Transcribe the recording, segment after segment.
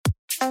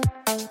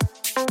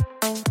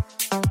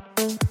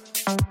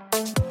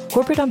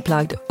Corporate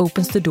Unplugged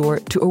opens the door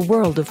to a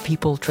world of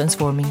people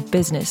transforming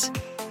business.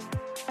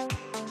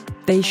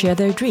 They share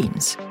their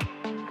dreams,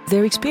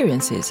 their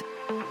experiences,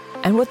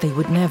 and what they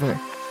would never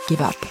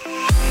give up.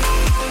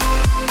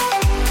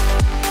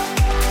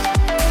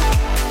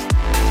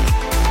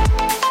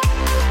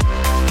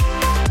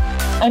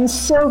 I'm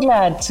so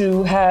glad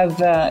to have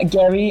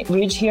Gary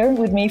Ridge here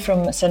with me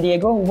from San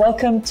Diego.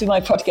 Welcome to my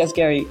podcast,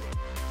 Gary.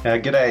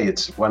 G'day,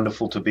 it's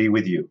wonderful to be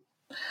with you.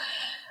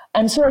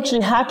 I'm so actually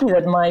happy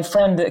that my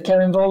friend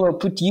Karen Volo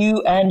put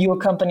you and your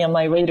company on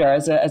my radar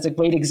as a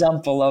great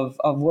example of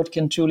what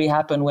can truly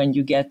happen when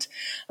you get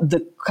the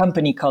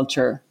company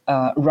culture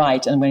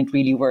right and when it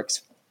really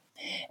works.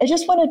 I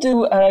just wanted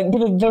to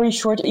give a very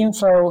short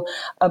info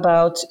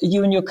about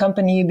you and your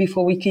company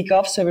before we kick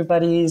off so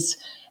everybody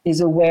is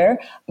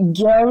aware.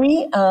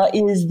 Gary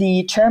is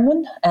the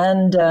chairman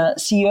and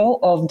CEO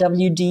of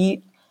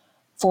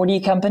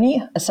WD-40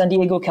 Company, a San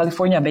Diego,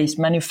 California-based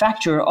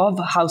manufacturer of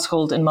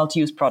household and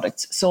multi-use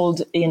products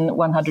sold in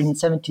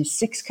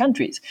 176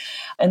 countries.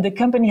 And the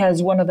company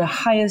has one of the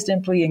highest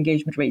employee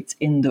engagement rates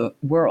in the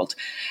world.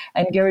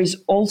 And Gary is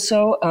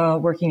also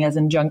working as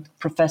an adjunct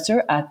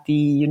professor at the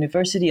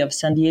University of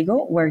San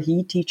Diego, where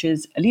he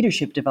teaches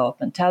leadership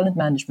development, talent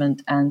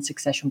management, and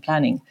succession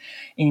planning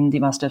in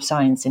the Master of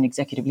Science in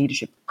Executive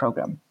Leadership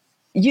program.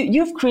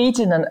 You've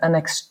created an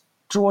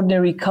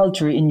extraordinary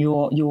culture in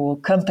your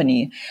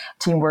company,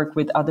 teamwork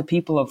with other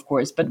people, of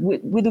course, but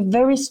with a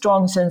very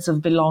strong sense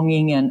of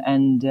belonging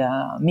and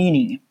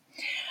meaning.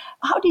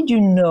 How did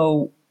you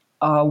know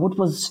what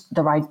was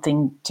the right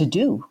thing to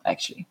do,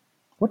 actually?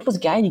 What was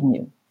guiding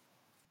you?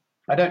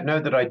 I don't know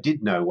that I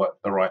did know what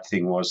the right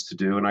thing was to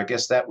do, and I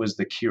guess that was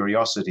the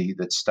curiosity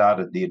that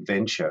started the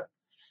adventure.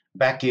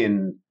 Back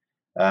in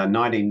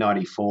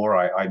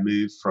 1994, I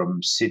moved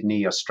from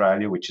Sydney,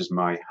 Australia, which is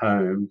my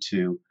home,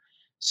 to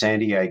San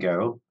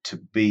Diego to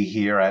be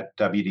here at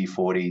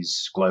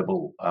WD-40's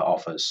global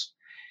office.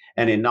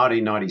 And in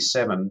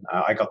 1997,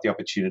 I got the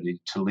opportunity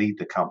to lead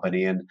the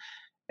company. And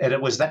it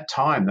was that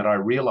time that I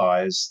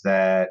realized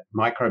that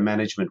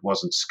micromanagement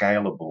wasn't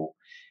scalable.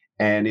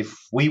 And if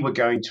we were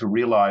going to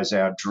realize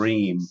our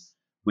dream,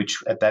 which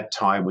at that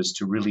time was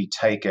to really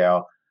take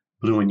our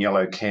blue and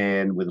yellow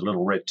can with a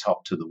little red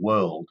top to the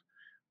world,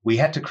 we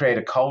had to create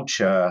a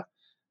culture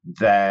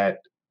that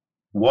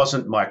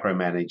wasn't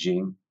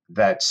micromanaging,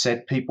 that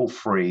set people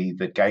free,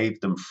 that gave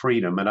them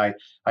freedom. And I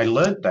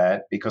learned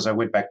that because I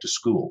went back to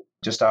school.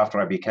 Just after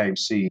I became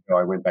CEO,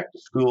 I went back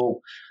to school.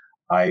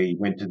 I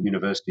went to the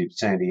University of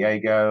San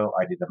Diego.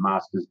 I did a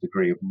master's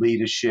degree of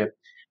leadership.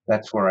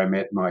 That's where I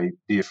met my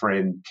dear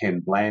friend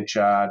Ken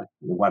Blanchard,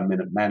 the 1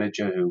 Minute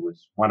Manager, who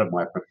was one of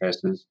my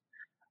professors.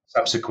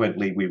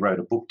 Subsequently, we wrote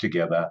a book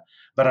together.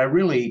 But I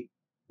really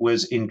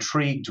was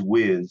intrigued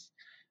with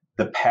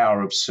the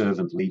power of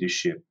servant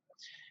leadership.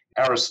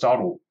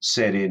 Aristotle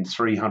said in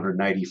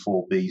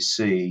 384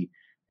 BC,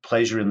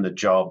 pleasure in the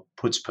job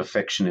puts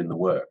perfection in the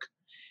work.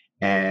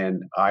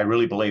 And I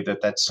really believe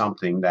that that's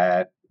something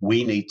that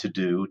we need to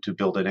do to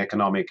build an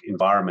economic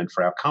environment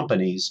for our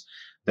companies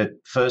that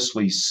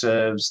firstly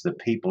serves the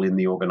people in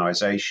the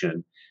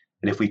organization.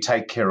 And if we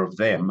take care of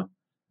them,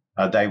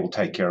 they will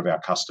take care of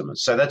our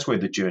customers. So that's where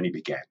the journey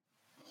began.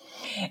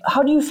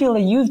 How do you feel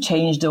that you've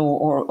changed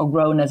or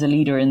grown as a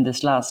leader in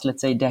this last,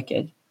 let's say,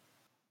 decade?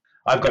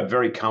 I've got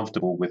very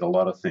comfortable with a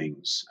lot of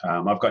things.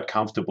 I've got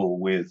comfortable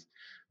with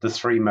the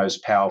three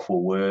most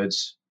powerful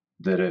words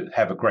that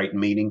have a great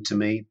meaning to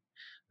me.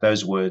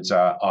 Those words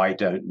are, I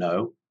don't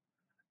know.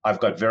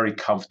 I've got very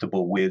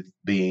comfortable with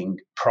being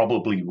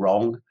probably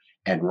wrong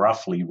and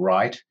roughly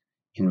right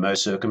in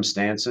most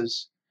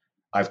circumstances.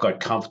 I've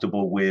got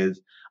comfortable with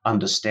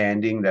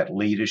understanding that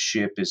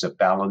leadership is a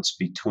balance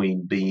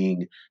between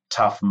being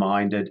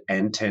tough-minded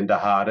and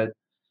tender-hearted.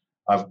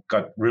 I've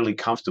got really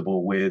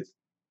comfortable with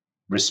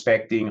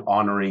respecting,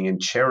 honoring, and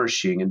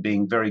cherishing and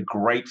being very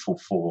grateful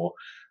for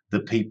the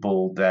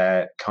people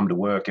that come to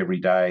work every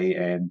day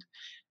and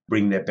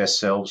bring their best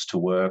selves to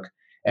work.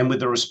 And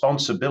with the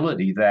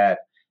responsibility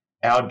that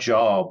our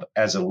job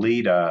as a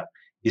leader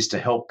is to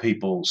help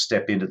people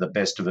step into the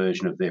best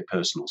version of their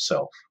personal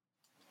self.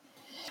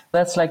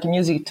 That's like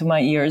music to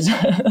my ears.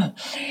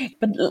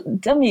 But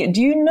tell me,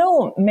 do you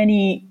know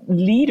many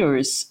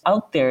leaders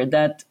out there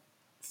that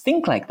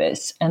think like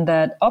this and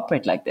that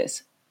operate like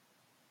this?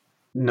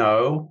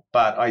 No,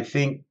 but I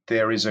think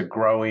there is a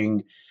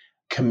growing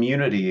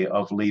community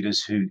of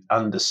leaders who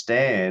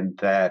understand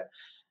that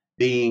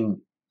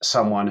being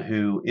someone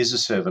who is a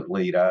servant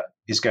leader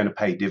is going to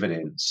pay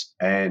dividends.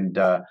 And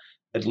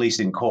at least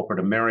in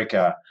corporate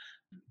America,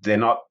 they're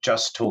not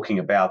just talking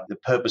about the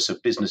purpose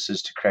of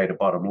businesses to create a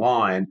bottom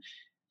line.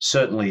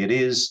 Certainly it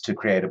is to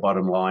create a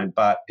bottom line,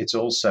 but it's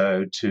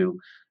also to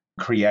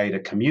create a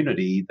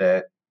community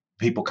that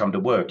people come to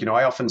work. You know,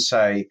 I often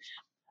say,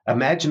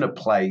 imagine a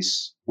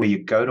place where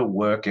you go to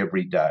work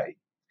every day.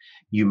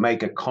 You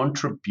make a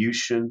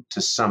contribution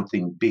to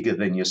something bigger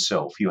than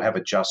yourself. You have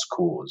a just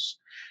cause.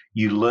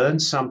 You learn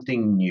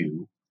something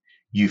new.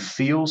 You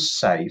feel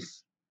safe.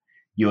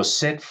 You're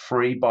set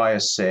free by a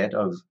set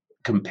of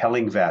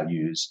compelling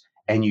values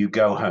and you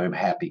go home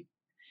happy.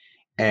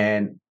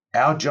 And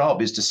our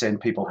job is to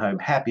send people home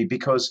happy,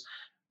 because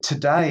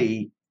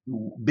today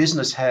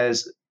business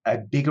has a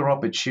bigger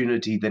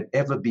opportunity than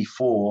ever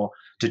before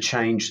to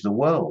change the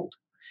world.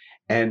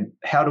 And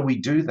how do we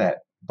do that?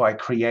 By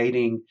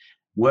creating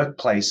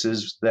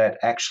workplaces that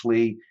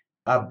actually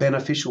are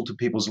beneficial to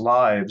people's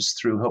lives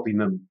through helping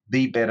them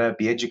be better,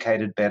 be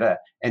educated better,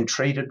 and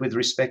treated with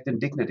respect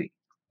and dignity.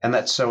 And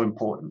that's so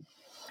important.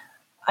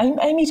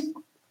 I meet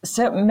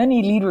so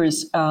many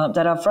leaders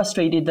that are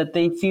frustrated that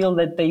they feel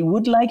that they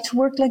would like to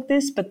work like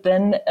this, but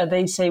then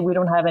they say we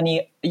don't have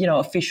any,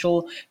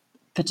 official,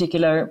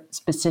 particular,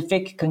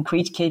 specific,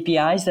 concrete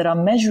KPIs that are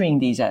measuring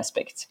these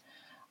aspects.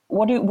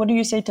 What do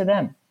you say to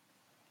them?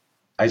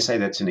 I say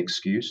that's an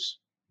excuse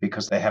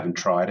because they haven't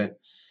tried it.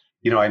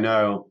 I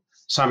know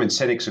Simon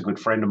Sinek's a good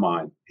friend of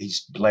mine.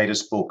 His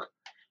latest book,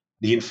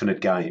 The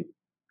Infinite Game,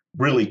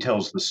 really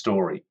tells the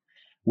story.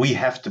 We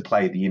have to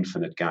play the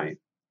infinite game.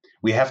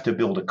 We have to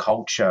build a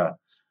culture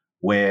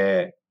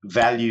where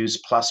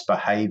values plus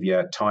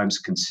behavior times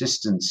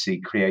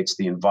consistency creates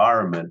the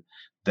environment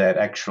that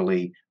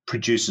actually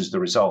produces the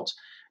results.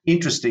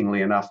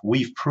 Interestingly enough,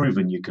 we've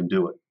proven you can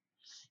do it.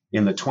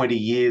 In the 20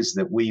 years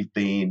that we've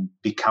been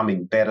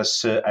becoming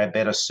a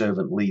better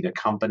servant leader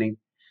company,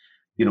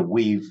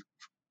 we've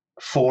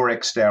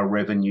 4x'd our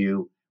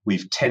revenue,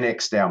 we've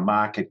 10x'd our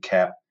market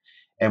cap,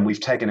 and we've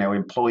taken our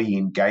employee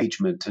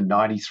engagement to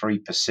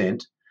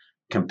 93%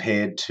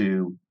 compared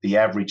to the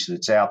average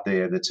that's out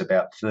there that's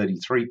about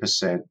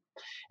 33%.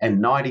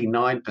 And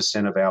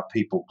 99% of our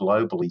people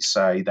globally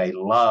say they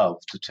love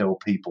to tell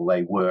people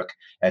they work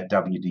at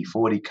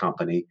WD-40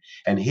 Company.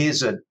 And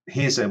here's a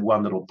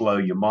one that'll blow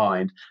your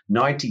mind.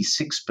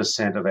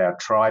 96% of our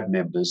tribe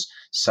members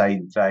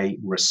say they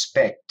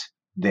respect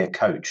their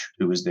coach,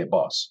 who is their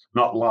boss.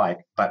 Not like,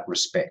 but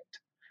respect.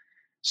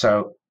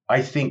 So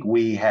I think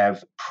we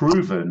have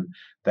proven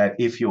that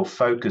if your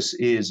focus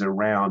is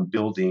around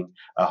building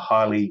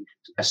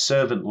a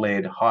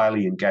servant-led,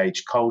 highly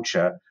engaged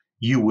culture,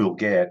 you will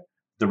get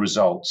the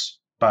results.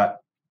 But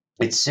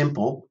it's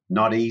simple,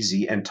 not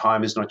easy, and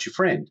time is not your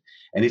friend.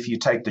 And if you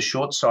take the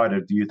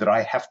short-sighted view that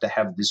I have to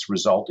have this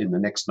result in the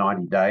next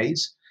 90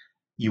 days,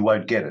 you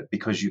won't get it,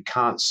 because you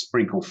can't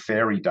sprinkle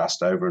fairy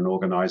dust over an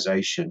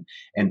organization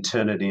and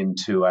turn it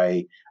into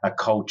a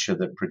culture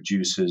that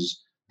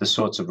produces the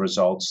sorts of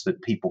results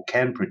that people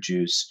can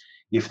produce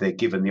if they're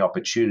given the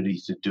opportunity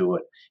to do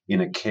it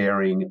in a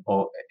caring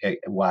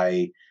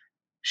way,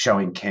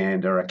 showing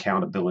candor,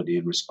 accountability,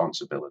 and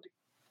responsibility.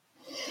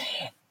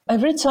 I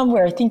read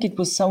somewhere, I think it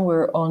was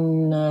somewhere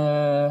on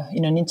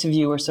in an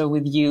interview or so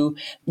with you,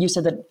 you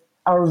said that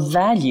our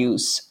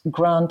values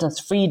grant us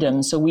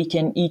freedom so we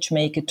can each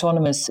make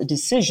autonomous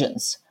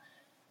decisions,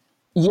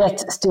 yet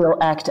still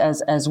act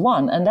as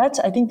one. And that's,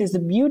 I think, is the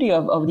beauty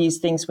of these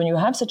things. When you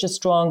have such a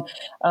strong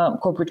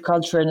corporate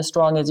culture and a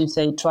strong, as you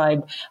say,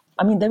 tribe,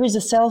 I mean, there is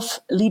a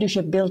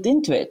self-leadership built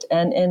into it.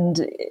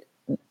 And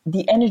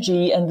the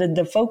energy and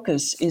the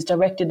focus is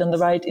directed on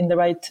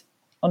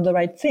the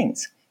right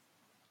things.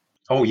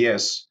 Oh,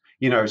 yes.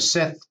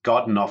 Seth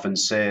Godin often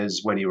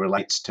says when he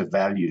relates to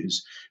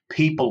values,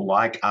 people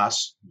like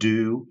us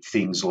do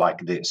things like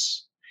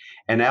this.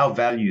 And our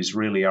values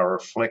really are a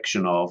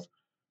reflection of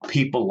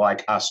people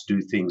like us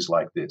do things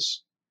like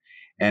this.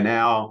 And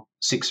our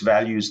 6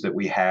 values that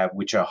we have,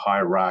 which are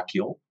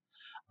hierarchical,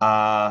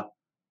 are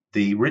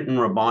the written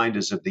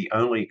reminders of the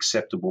only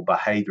acceptable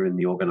behavior in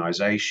the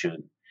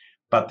organization.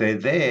 But they're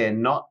there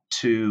not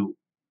to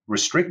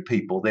restrict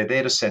people, they're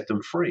there to set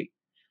them free.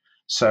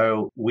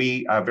 So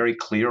we are very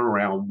clear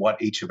around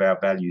what each of our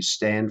values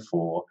stand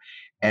for,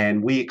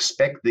 and we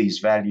expect these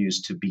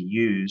values to be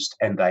used,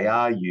 and they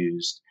are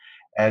used,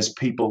 as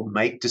people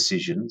make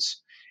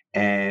decisions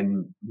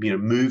and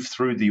move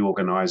through the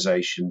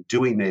organization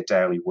doing their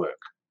daily work.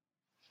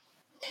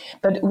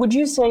 But would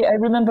you say, I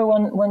remember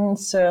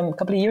once a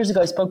couple of years ago,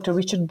 I spoke to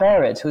Richard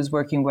Barrett, who's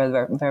working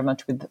very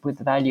much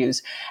with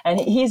values. And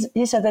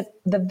he said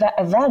that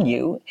a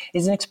value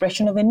is an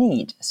expression of a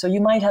need. So you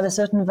might have a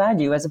certain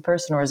value as a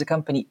person or as a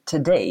company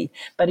today,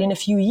 but in a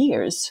few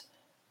years,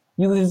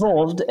 you've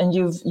evolved and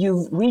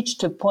you've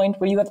reached a point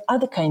where you have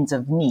other kinds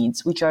of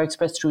needs, which are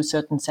expressed through a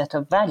certain set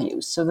of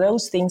values. So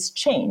those things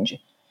change.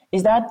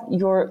 Is that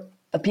your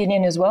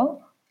opinion as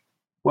well?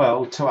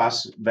 Well, to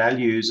us,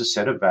 values, a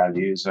set of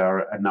values,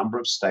 are a number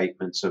of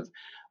statements of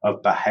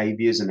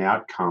behaviors and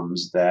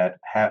outcomes that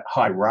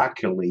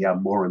hierarchically are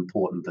more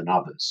important than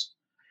others.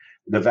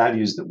 The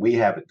values that we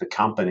have at the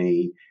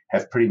company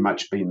have pretty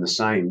much been the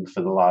same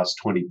for the last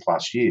 20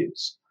 plus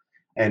years.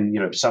 And,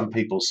 some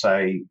people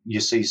say,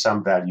 you see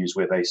some values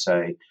where they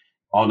say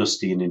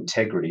honesty and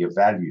integrity are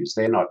values.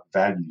 They're not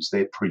values,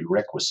 they're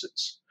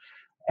prerequisites.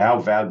 Our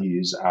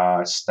values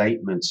are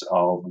statements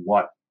of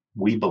what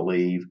we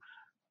believe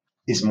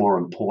is more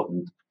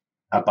important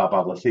above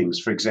other things.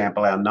 For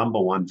example, our number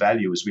one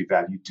value is we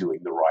value doing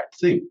the right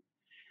thing.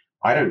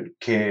 I don't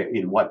care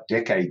in what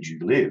decade you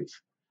live.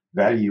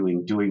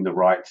 valuing doing the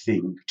right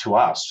thing to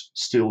us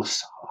still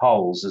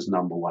holds as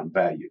number one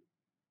value.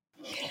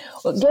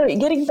 Well, Gary,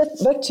 getting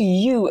back to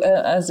you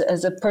as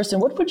a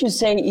person, what would you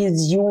say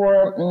is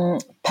your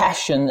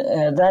passion?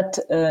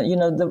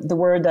 The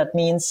word that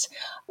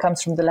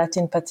comes from the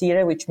Latin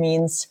patire, which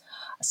means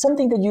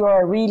something that you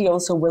are really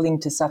also willing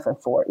to suffer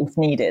for if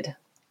needed.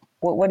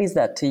 What is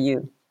that to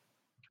you?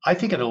 I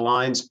think it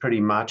aligns pretty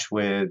much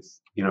with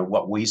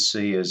what we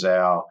see as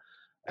our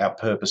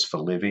purpose for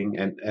living,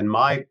 and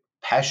my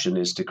passion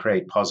is to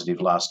create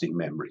positive, lasting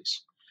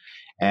memories.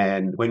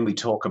 And when we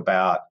talk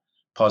about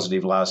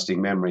positive,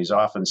 lasting memories,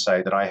 I often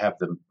say that I have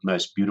the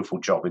most beautiful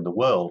job in the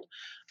world.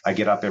 I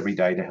get up every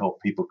day to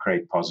help people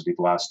create positive,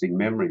 lasting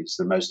memories.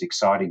 The most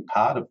exciting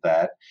part of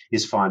that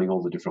is finding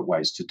all the different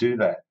ways to do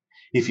that.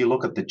 If you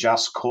look at the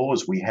just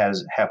cause we have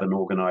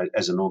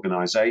as an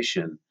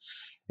organization,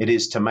 it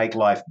is to make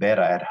life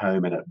better at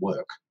home and at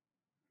work.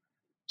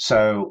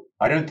 So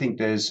I don't think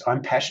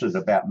I'm passionate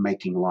about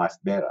making life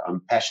better.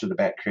 I'm passionate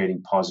about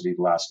creating positive,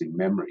 lasting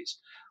memories.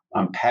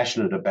 I'm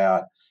passionate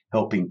about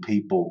helping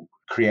people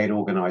create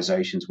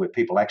organizations where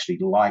people actually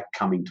like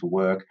coming to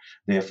work.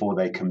 Therefore,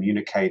 they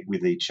communicate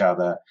with each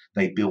other.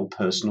 They build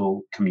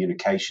personal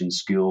communication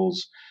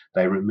skills.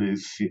 They remove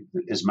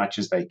as much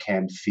as they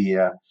can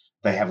fear.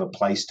 They have a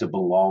place to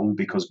belong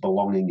because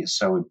belonging is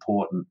so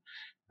important.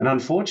 And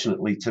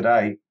unfortunately,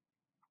 today,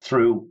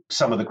 through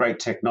some of the great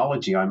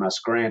technology, I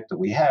must grant, that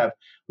we have,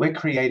 we're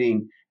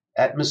creating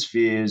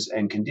atmospheres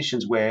and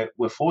conditions where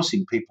we're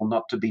forcing people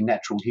not to be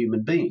natural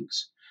human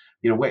beings.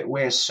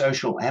 We're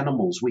social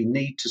animals. We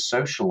need to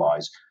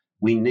socialize.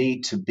 We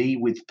need to be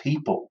with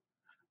people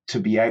to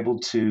be able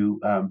to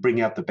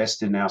bring out the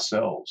best in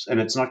ourselves. And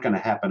it's not going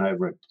to happen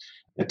over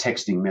a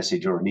texting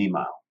message or an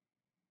email.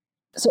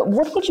 So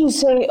what would you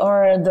say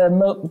are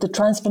the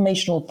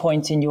transformational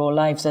points in your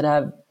lives that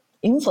have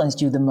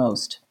influenced you the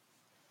most?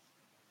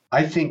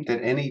 I think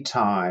that any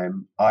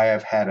time I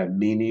have had a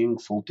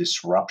meaningful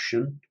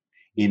disruption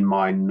in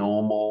my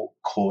normal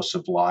course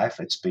of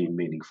life, it's been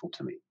meaningful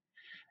to me.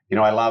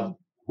 I love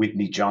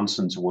Whitney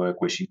Johnson's work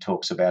where she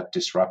talks about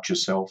disrupt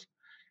yourself.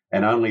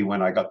 And only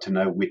when I got to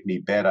know Whitney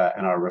better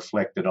and I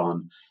reflected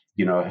on,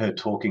 her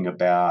talking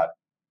about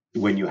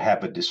when you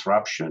have a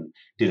disruption,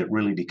 did it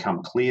really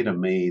become clear to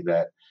me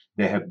that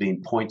there have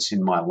been points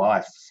in my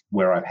life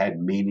where I've had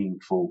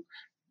meaningful,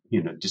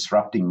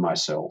 disrupting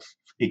myself.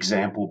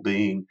 Example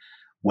being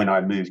when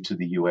I moved to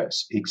the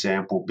US.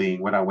 Example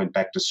being when I went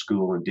back to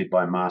school and did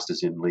my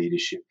master's in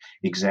leadership.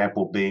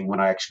 Example being when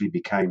I actually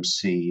became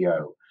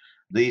CEO.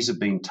 These have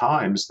been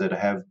times that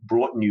have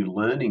brought new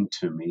learning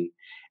to me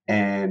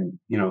and,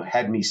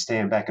 had me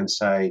stand back and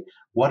say,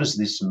 what does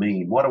this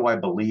mean? What do I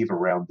believe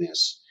around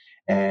this?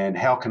 And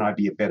how can I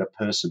be a better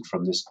person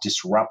from this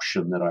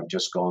disruption that I've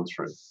just gone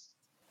through?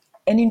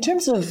 And in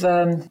terms of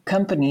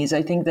companies,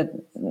 I think that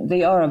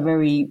they are a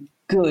very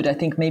good, I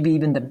think maybe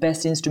even the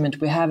best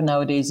instrument we have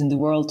nowadays in the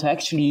world to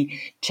actually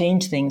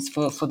change things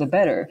for the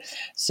better.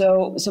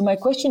 So my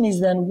question is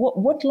then,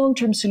 what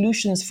long-term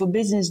solutions for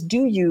business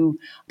do you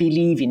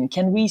believe in?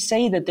 Can we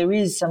say that there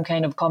is some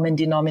kind of common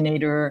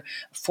denominator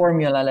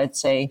formula, let's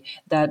say,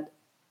 that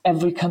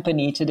every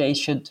company today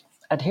should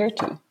adhere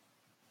to?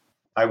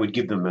 I would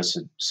give them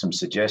some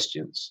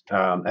suggestions.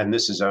 And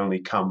this has only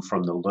come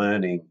from the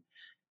learning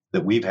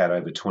that we've had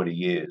over 20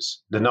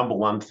 years. The number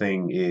one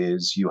thing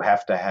is you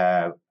have to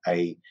have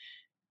a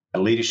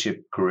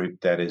leadership group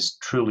that is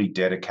truly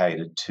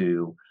dedicated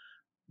to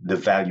the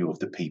value of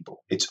the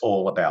people. It's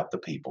all about the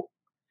people.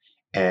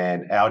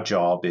 And our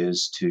job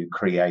is to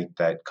create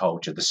that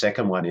culture. The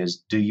second one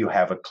is, do you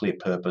have a clear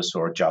purpose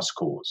or a just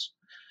cause?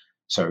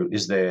 So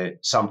is there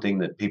something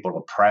that people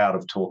are proud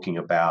of talking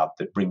about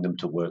that bring them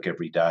to work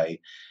every day,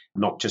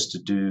 not just to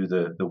do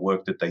the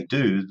work that they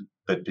do,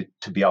 but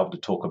to be able to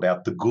talk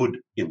about the good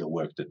in the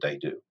work that they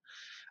do?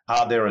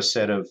 Are there a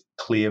set of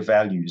clear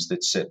values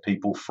that set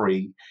people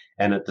free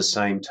and at the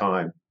same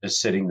time as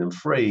setting them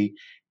free,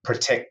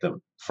 protect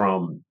them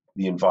from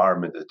the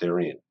environment that they're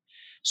in?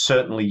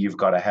 Certainly, you've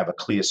got to have a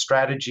clear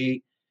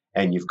strategy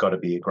and you've got to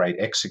be a great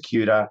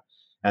executor.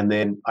 And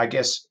then I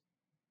guess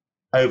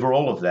over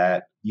all of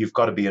that, you've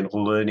got to be a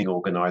learning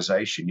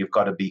organization. You've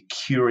got to be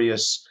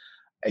curious.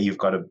 You've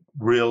got to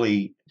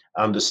really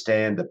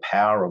understand the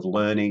power of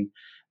learning,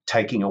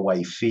 taking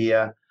away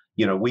fear.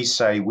 We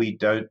say we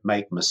don't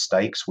make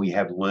mistakes. We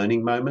have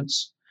learning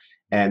moments.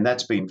 And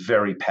that's been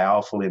very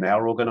powerful in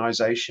our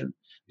organization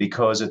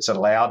because it's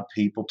allowed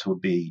people to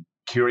be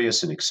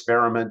curious and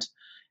experiment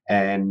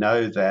and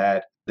know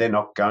that they're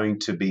not going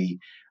to be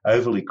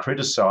overly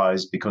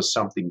criticized because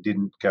something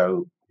didn't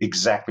go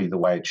exactly the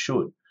way it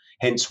should.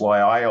 Hence why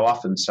I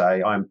often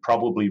say I'm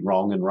probably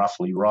wrong and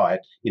roughly right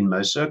in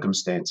most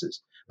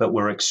circumstances, but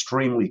we're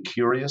extremely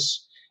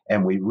curious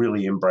and we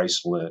really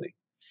embrace learning.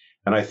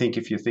 And I think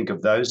if you think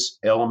of those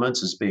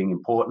elements as being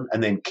important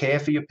and then care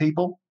for your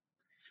people,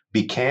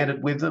 be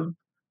candid with them,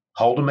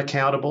 hold them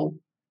accountable,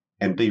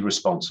 and be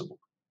responsible.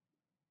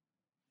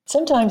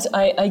 Sometimes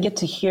I get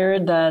to hear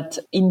that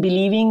in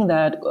believing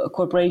that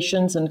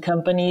corporations and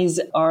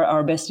companies are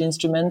our best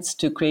instruments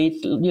to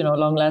create,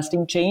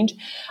 long-lasting change,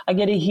 I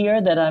get to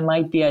hear that I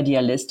might be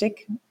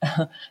idealistic,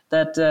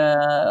 that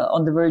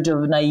on the verge of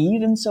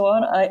naive and so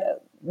on.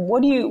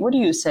 What do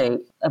you say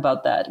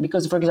about that?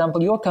 Because, for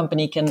example, your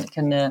company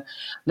can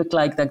look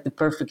like the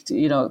perfect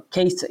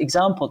case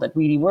example that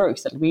really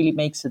works, that really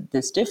makes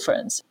this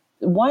difference.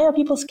 Why are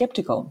people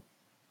skeptical?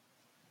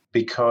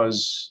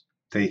 Because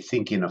they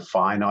think in a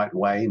finite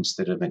way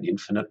instead of an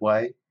infinite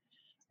way.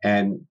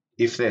 And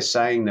if they're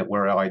saying that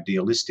we're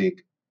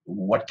idealistic,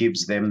 what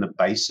gives them the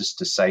basis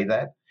to say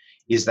that?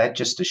 Is that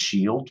just a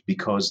shield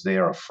because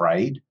they're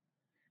afraid?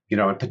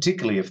 And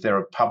particularly if they're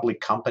a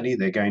public company,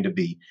 they're going to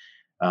be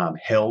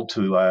held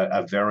to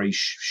a very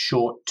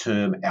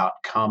short-term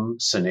outcome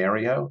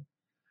scenario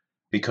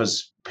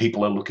because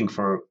people are looking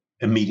for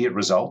immediate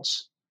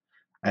results,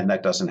 and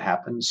that doesn't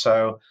happen.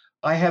 So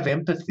I have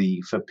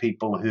empathy for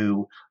people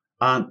who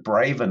aren't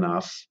brave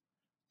enough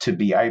to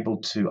be able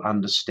to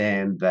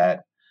understand that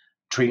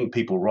treating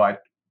people right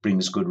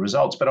brings good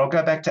results. But I'll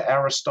go back to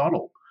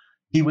Aristotle.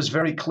 He was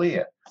very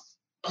clear.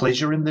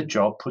 Pleasure in the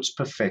job puts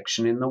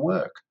perfection in the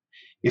work.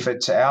 If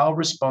it's our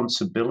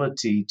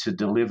responsibility to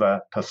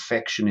deliver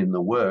perfection in the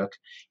work,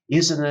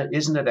 isn't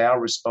it our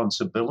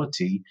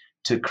responsibility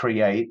to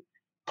create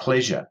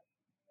pleasure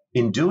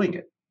in doing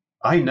it?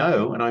 I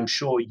know, and I'm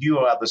sure you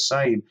are the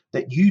same,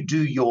 that you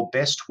do your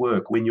best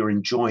work when you're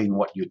enjoying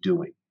what you're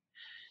doing.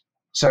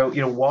 So,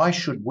 why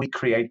should we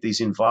create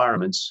these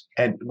environments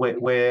and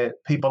where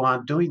people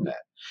aren't doing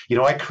that?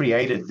 I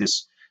created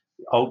this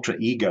ultra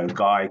ego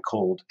guy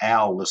called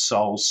Al, the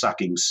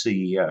soul-sucking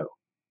CEO.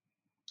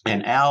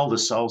 And Al, the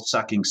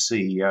soul-sucking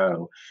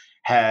CEO,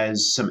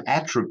 has some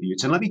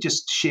attributes. And let me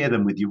just share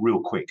them with you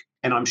real quick.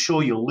 And I'm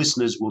sure your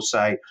listeners will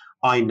say,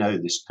 I know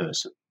this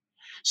person.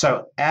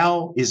 So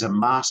Al is a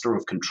master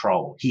of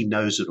control. He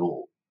knows it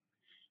all.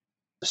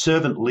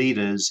 Servant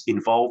leaders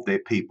involve their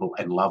people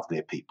and love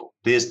their people.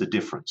 There's the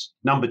difference.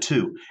 Number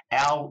two,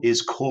 Al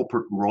is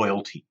corporate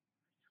royalty.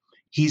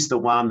 He's the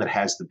one that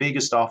has the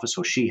biggest office,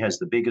 or she has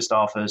the biggest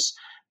office,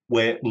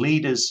 where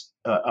leaders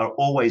are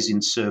always in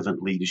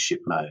servant leadership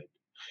mode.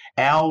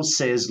 Al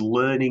says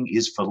learning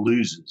is for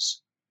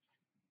losers.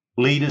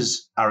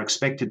 Leaders are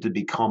expected to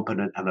be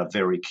competent and are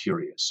very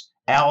curious.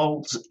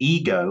 Al's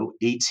ego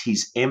eats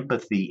his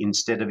empathy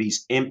instead of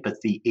his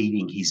empathy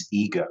eating his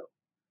ego.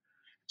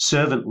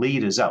 Servant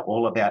leaders are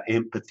all about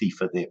empathy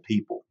for their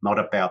people, not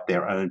about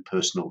their own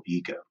personal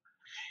ego.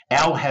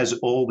 Al has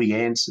all the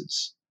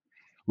answers.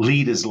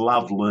 Leaders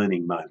love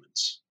learning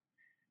moments.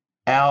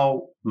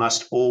 Al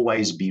must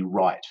always be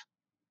right.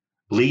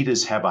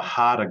 Leaders have a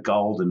heart of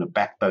gold and a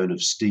backbone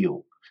of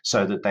steel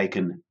so that they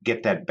can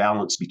get that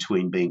balance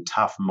between being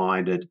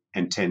tough-minded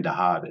and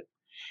tender-hearted.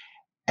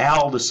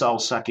 Al, the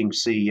soul-sucking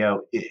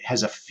CEO,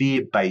 has a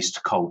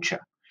fear-based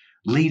culture.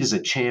 Leaders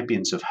are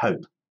champions of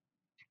hope.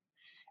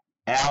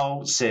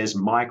 Al says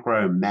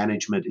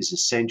micromanagement is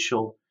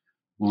essential.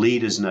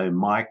 Leaders know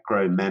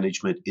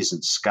micromanagement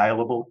isn't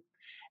scalable.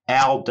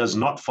 Al does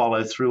not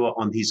follow through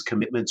on his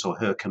commitments or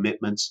her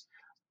commitments.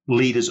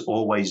 Leaders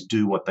always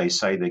do what they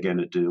say they're going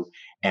to do.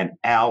 And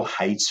Al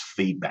hates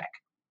feedback.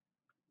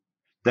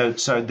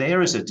 So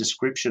there is a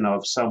description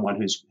of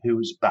someone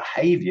whose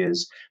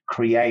behaviors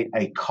create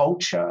a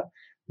culture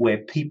where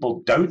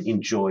people don't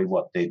enjoy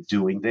what they're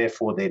doing.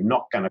 Therefore, they're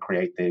not going to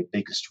create their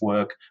biggest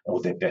work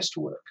or their best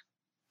work.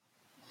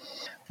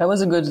 That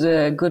was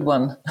a good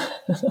one.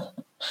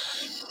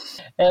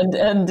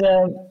 And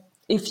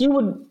if you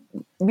would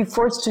be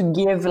forced to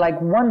give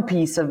one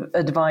piece of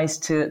advice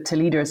to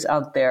leaders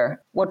out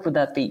there, what would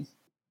that be?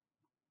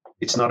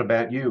 It's not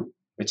about you.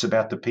 It's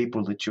about the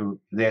people that you're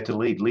there to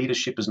lead.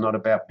 Leadership is not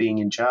about being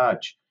in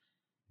charge.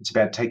 It's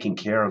about taking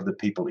care of the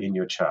people in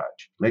your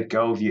charge. Let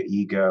go of your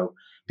ego,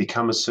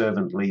 become a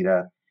servant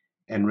leader,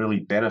 and really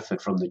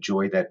benefit from the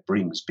joy that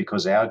brings,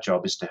 because our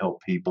job is to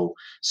help people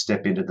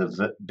step into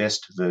the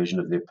best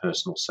version of their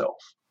personal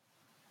self.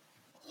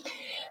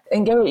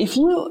 And Gary, if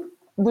you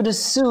would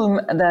assume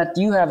that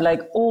you have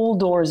all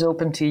doors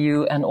open to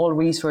you and all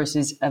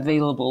resources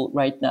available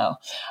right now,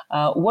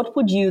 what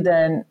would you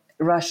then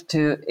rush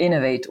to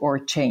innovate or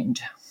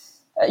change?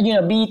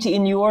 Be it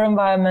in your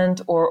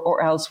environment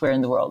or elsewhere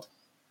in the world?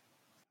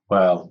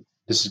 Well,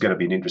 this is going to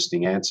be an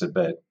interesting answer,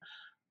 but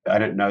I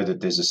don't know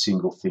that there's a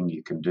single thing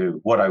you can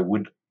do. What I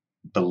would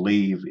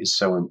believe is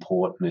so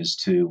important is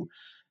to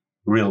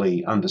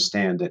really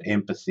understand that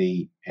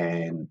empathy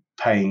and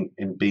paying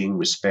and being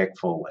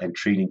respectful and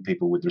treating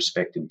people with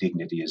respect and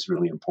dignity is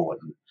really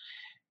important.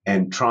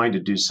 And trying to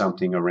do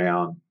something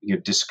around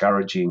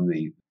discouraging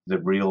the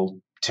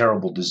real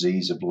terrible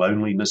disease of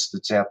loneliness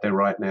that's out there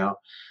right now,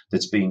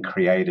 that's being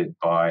created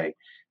by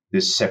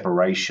this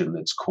separation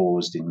that's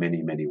caused in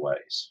many, many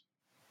ways.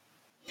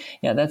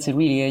 Yeah, that's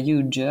really a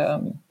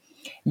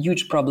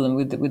huge problem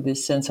with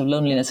this sense of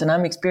loneliness. And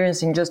I'm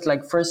experiencing just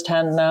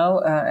firsthand now,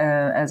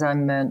 as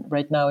I'm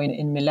right now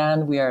in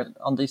Milan. We are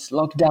on this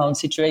lockdown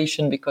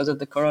situation because of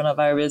the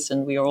coronavirus,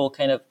 and we are all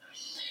kind of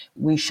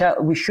we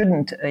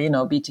shouldn't,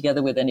 be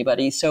together with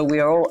anybody. So we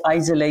are all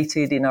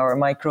isolated in our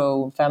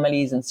micro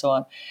families and so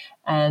on.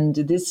 And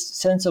this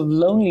sense of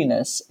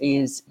loneliness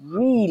is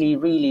really,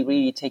 really,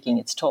 really taking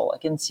its toll. I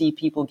can see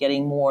people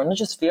getting more, not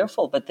just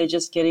fearful, but they're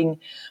just getting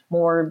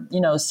more,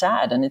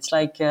 sad. And it's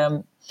like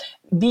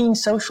being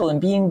social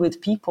and being with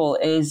people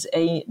is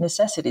a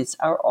necessity. It's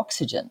our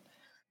oxygen.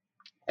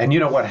 And you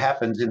know what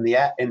happens in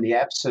the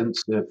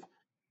absence of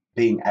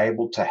being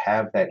able to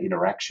have that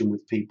interaction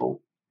with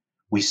people,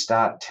 we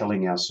start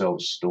telling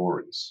ourselves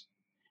stories.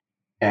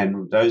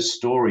 And those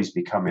stories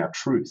become our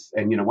truth.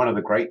 And, one of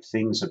the great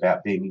things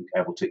about being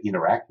able to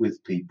interact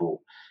with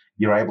people,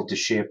 you're able to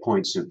share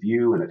points of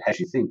view and it has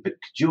you think. But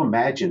could you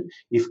imagine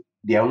if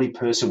the only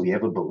person we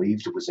ever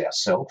believed was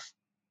ourselves?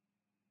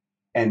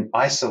 And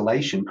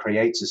isolation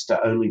creates us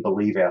to only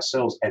believe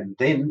ourselves. And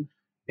then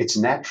it's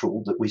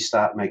natural that we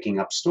start making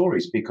up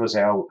stories because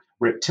our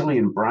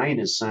reptilian brain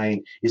is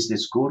saying, is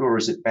this good or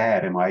is it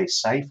bad? Am I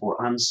safe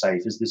or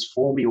unsafe? Is this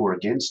for me or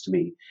against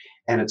me?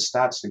 And it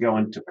starts to go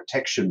into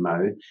protection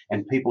mode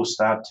and people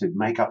start to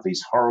make up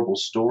these horrible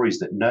stories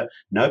that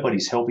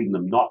nobody's helping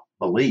them not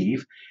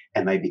believe,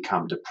 and they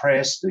become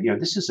depressed.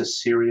 This is a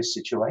serious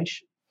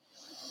situation.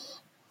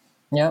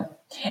 Yeah.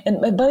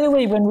 And by the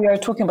way, when we are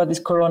talking about this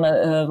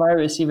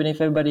coronavirus, even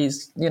if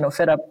everybody's,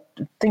 fed up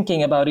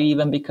thinking about it,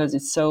 even because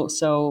it's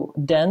so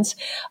dense,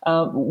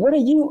 what are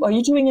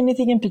you doing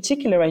anything in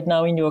particular right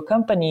now in your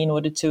company in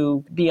order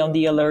to be on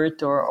the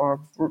alert or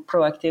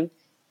proactive?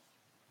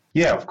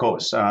 Yeah, of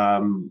course.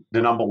 The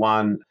number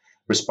one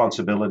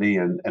responsibility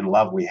and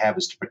love we have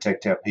is to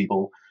protect our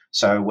people.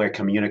 So we're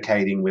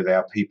communicating with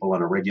our people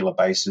on a regular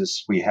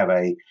basis. We have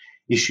a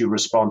issue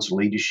response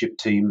leadership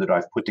team that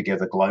I've put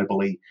together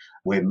globally.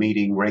 We're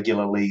meeting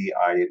regularly.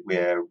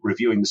 We're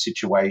reviewing the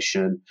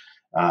situation.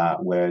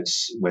 We're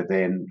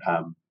then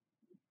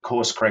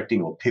course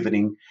correcting or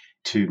pivoting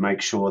to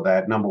make sure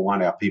that, number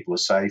one, our people are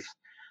safe,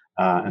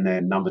 and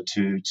then number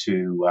two,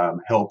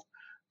 to help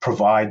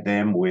provide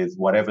them with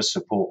whatever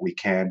support we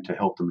can to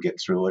help them get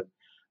through it.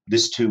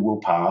 This too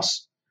will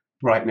pass.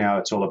 Right now,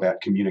 it's all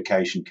about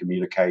communication,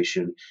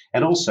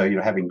 and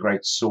also, having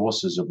great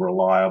sources of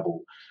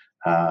reliable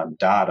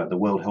data. The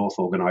World Health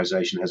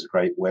Organization has a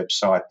great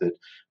website that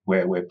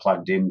we're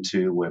plugged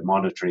into. We're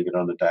monitoring it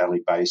on a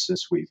daily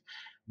basis. We've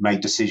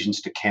made decisions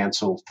to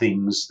cancel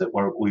things that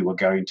we were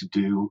going to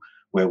do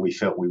where we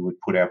felt we would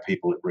put our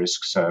people at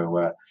risk.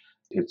 So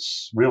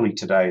it's really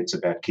today, it's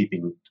about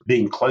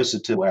being closer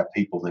to our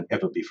people than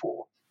ever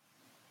before.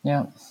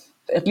 Yeah.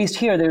 At least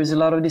here, there's a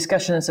lot of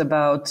discussions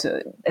about,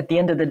 at the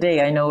end of the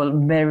day, I know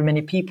very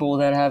many people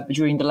that have,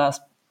 during the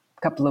last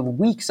couple of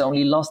weeks,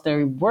 only lost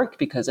their work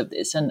because of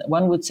this. And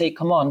one would say,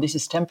 come on, this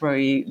is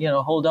temporary,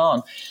 hold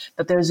on.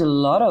 But there's a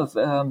lot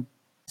of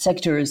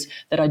sectors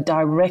that are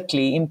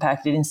directly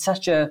impacted in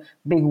such a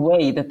big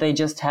way that they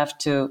just have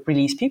to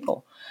release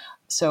people.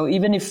 So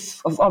even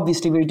if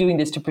obviously we're doing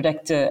this to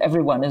protect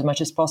everyone as much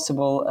as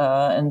possible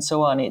and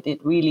so on, it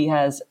really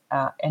has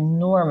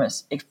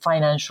enormous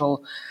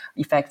financial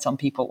effects on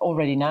people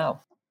already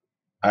now.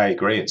 I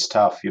agree. It's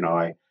tough.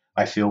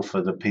 I feel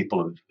for the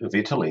people of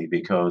Italy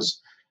because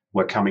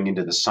we're coming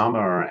into the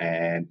summer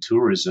and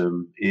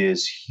tourism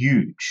is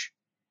huge.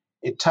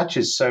 It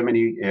touches so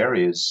many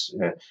areas,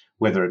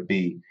 whether it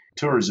be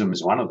tourism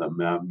is one of them.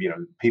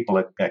 People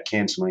are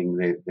cancelling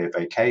their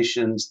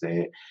vacations.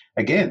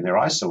 They're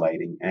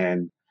isolating.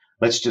 And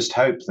let's just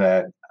hope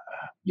that,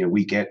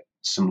 we get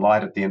some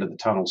light at the end of the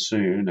tunnel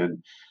soon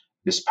and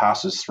this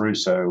passes through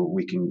so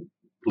we can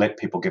let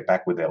people get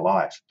back with their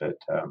life. But,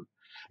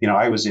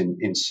 I was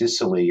in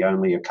Sicily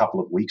only a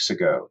couple of weeks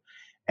ago.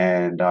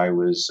 And I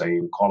was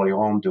in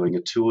Corleone doing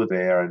a tour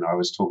there, and I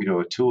was talking to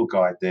a tour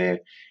guide there,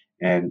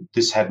 and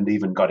this hadn't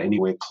even got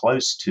anywhere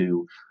close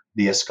to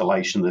the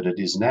escalation that it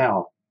is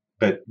now.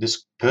 But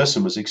this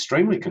person was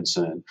extremely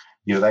concerned.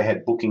 They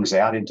had bookings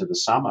out into the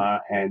summer,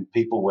 and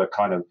people were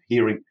kind of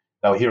hearing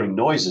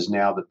noises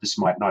now that this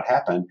might not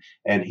happen.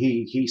 And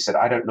he said,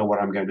 I don't know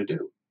what I'm going to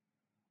do.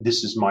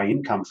 This is my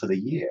income for the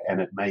year, and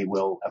it may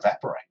well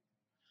evaporate.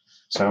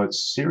 So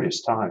it's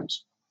serious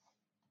times.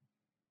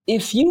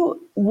 If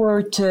you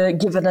were to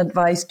give an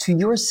advice to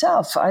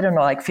yourself, I don't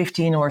know, like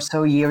 15 or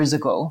so years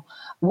ago,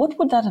 what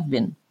would that have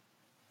been?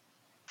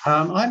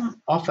 I'm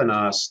often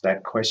asked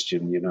that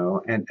question,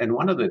 and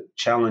one of the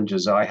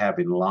challenges I have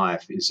in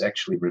life is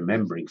actually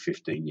remembering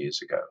 15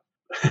 years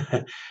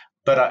ago.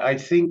 But I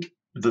think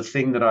the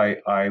thing that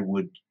I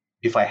would,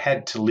 if I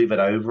had to live it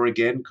over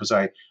again, because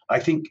I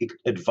think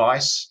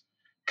advice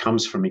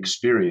comes from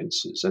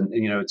experiences, and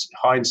it's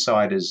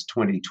hindsight is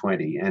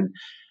 20/20, and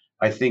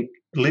I think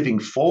living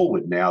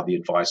forward now, the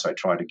advice I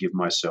try to give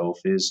myself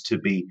is to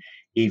be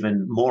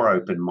even more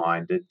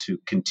open-minded, to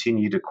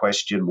continue to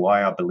question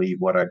why I believe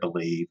what I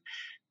believe,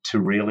 to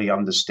really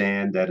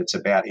understand that it's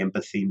about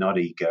empathy, not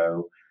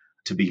ego,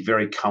 to be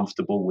very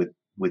comfortable with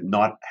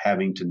not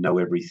having to know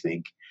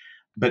everything.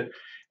 But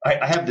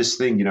I have this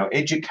thing,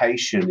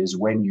 education is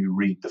when you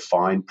read the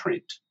fine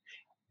print.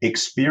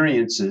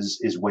 Experiences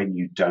is when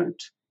you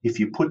don't. If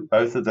you put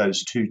both of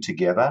those two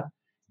together,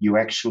 you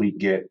actually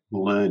get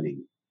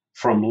learning.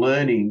 From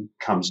learning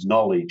comes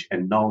knowledge,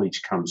 and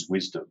knowledge comes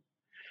wisdom.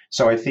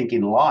 So I think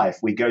in life,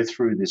 we go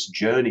through this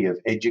journey of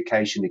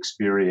education,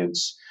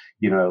 experience,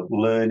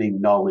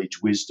 learning,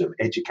 knowledge, wisdom,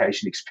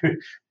 education,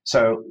 experience.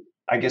 So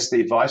I guess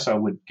the advice I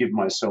would give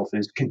myself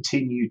is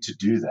continue to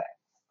do that.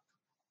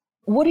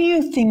 What do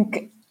you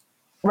think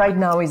right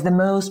now is the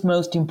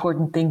most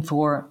important thing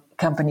for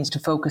companies to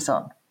focus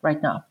on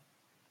right now?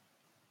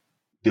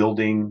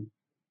 Building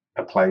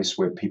a place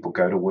where people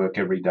go to work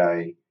every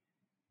day.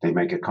 They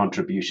make a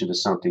contribution to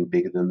something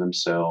bigger than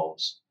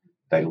themselves.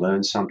 They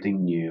learn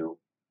something new.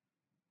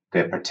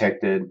 They're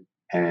protected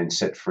and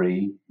set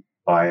free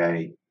by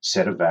a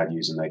set of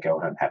values, and they go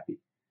home happy.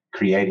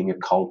 Creating a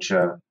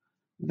culture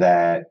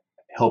that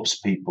helps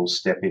people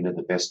step into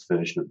the best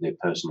version of their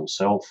personal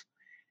self.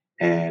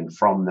 And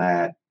from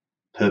that,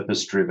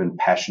 purpose-driven,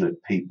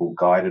 passionate people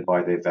guided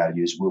by their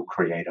values will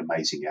create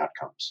amazing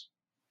outcomes.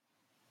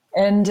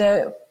 And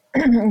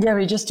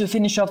Gary, just to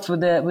finish off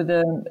with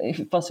a,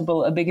 if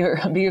possible, a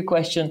bigger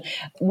question,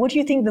 what do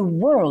you think the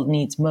world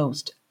needs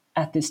most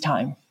at this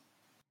time?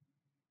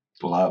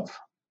 Love.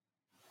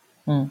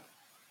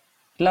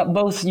 Love,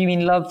 both, you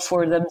mean love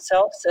for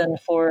themselves and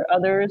for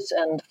others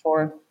and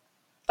for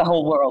the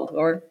whole world,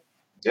 or?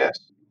 Yes,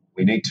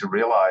 we need to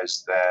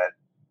realize that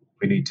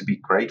we need to be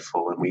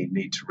grateful, and we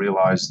need to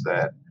realize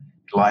that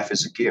life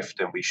is a gift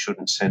and we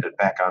shouldn't send it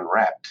back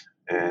unwrapped,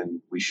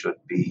 and we should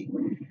be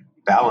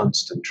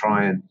balanced and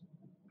try and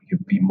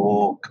be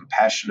more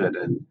compassionate.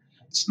 And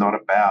it's not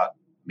about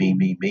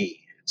me.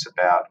 It's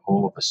about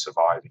all of us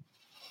surviving.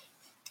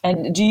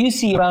 And do you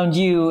see around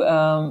you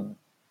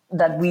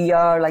that we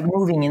are like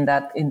moving in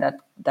that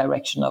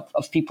direction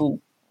of people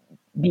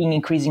being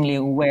increasingly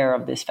aware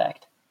of this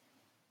fact?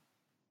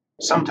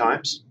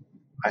 Sometimes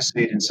I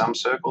see it in some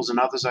circles, and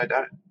others I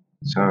don't.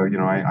 So,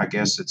 I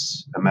guess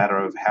it's a matter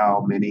of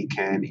how many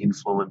can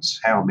influence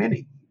how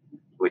many,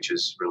 which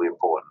is really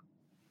important.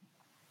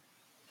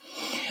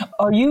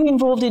 Are you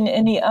involved in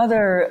any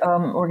other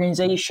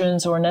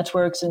organizations or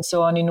networks and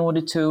so on in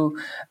order to,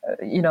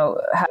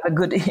 have a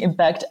good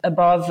impact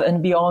above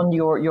and beyond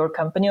your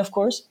company, of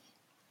course?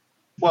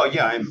 Well,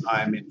 yeah,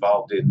 I'm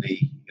involved in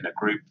a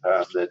group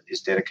that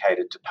is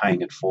dedicated to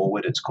paying it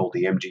forward. It's called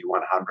the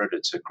MG100.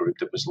 It's a group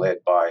that was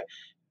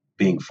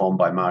being formed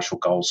by Marshall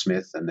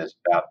Goldsmith, and there's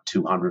about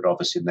 200 of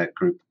us in that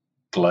group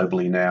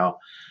globally now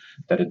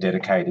that are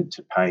dedicated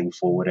to paying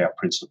forward our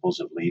principles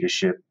of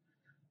leadership,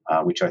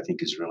 which I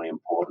think is really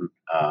important.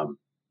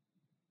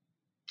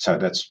 So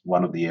that's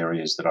one of the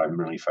areas that I'm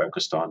really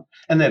focused on.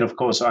 And then, of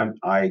course,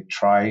 I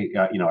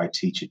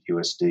teach at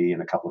USD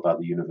and a couple of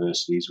other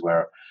universities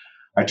where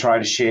I try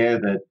to share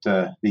that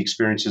the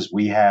experiences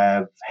we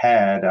have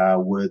had are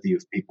worthy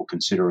of people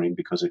considering,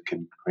 because it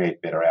can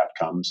create better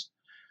outcomes.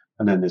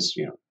 And then there's,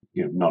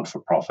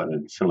 non-for-profit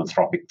and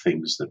philanthropic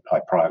things that I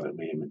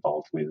privately am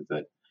involved with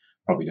that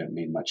probably don't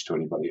mean much to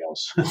anybody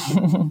else.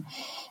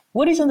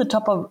 What is on the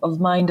top of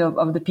mind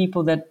of the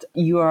people that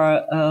you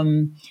are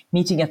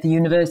meeting at the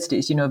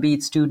universities, be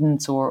it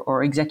students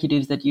or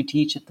executives that you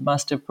teach at the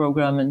master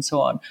program and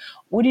so on?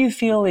 What do you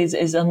feel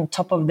is on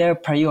top of their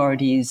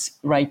priorities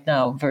right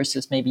now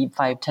versus maybe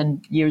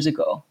 5-10 years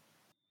ago?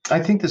 I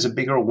think there's a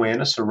bigger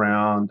awareness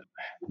around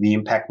the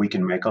impact we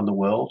can make on the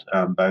world,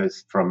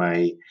 both from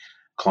a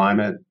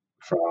climate,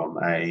 from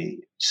a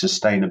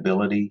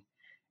sustainability,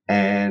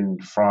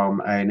 and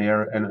from a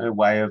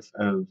way of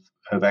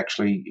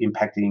actually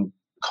impacting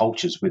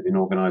cultures within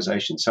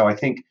organizations. So I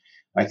think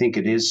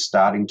it is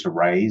starting to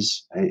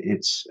raise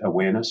its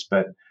awareness,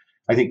 but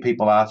I think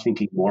people are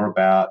thinking more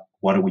about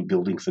what are we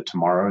building for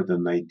tomorrow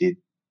than they did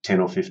 10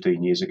 or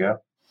 15 years ago.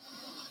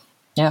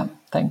 Yeah,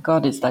 thank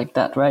God it's like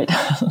that, right?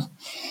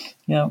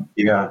 Yeah.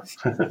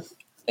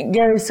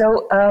 Gary,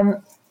 so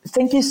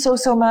thank you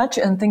so much,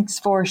 and thanks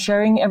for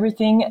sharing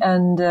everything.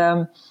 And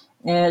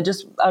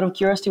just out of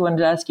curiosity, I wanted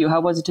to ask you, how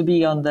was it to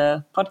be on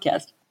the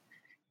podcast?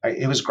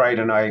 It was great,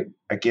 and I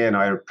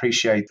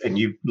appreciate, and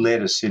you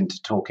led us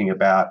into talking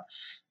about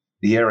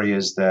the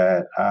areas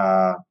that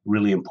are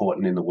really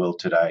important in the world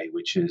today,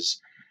 which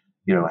is,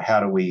 how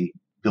do we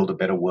build a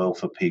better world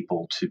for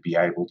people to be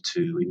able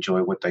to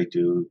enjoy what they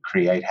do,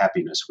 create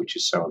happiness, which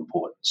is so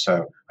important.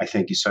 So I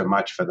thank you so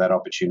much for that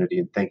opportunity,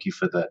 and thank you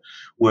for the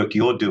work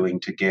you're doing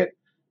to get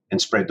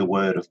and spread the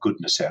word of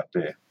goodness out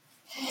there.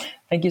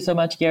 Thank you so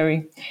much,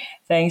 Gary.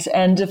 Thanks.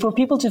 And for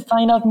people to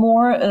find out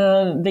more,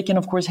 they can,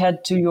 of course,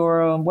 head to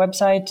your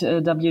website,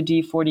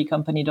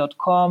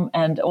 wd40company.com.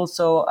 And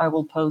also I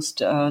will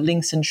post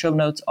links and show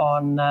notes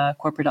on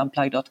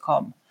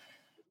corporateunplug.com.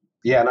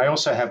 Yeah, and I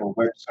also have a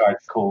website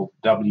called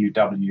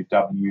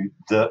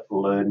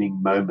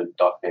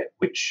www.thelearningmoment.net,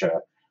 which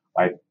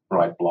I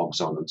write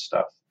blogs on and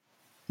stuff.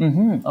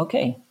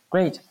 Okay,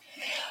 great.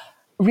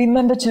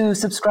 Remember to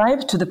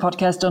subscribe to the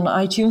podcast on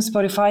iTunes,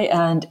 Spotify,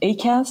 and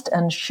Acast,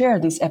 and share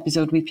this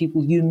episode with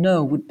people you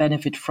know would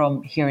benefit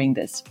from hearing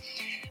this.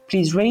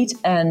 Please rate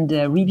and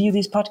review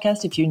this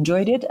podcast if you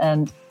enjoyed it.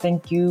 And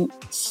thank you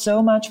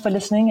so much for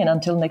listening. And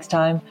until next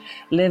time,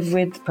 live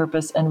with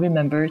purpose and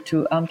remember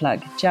to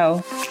unplug.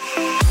 Ciao.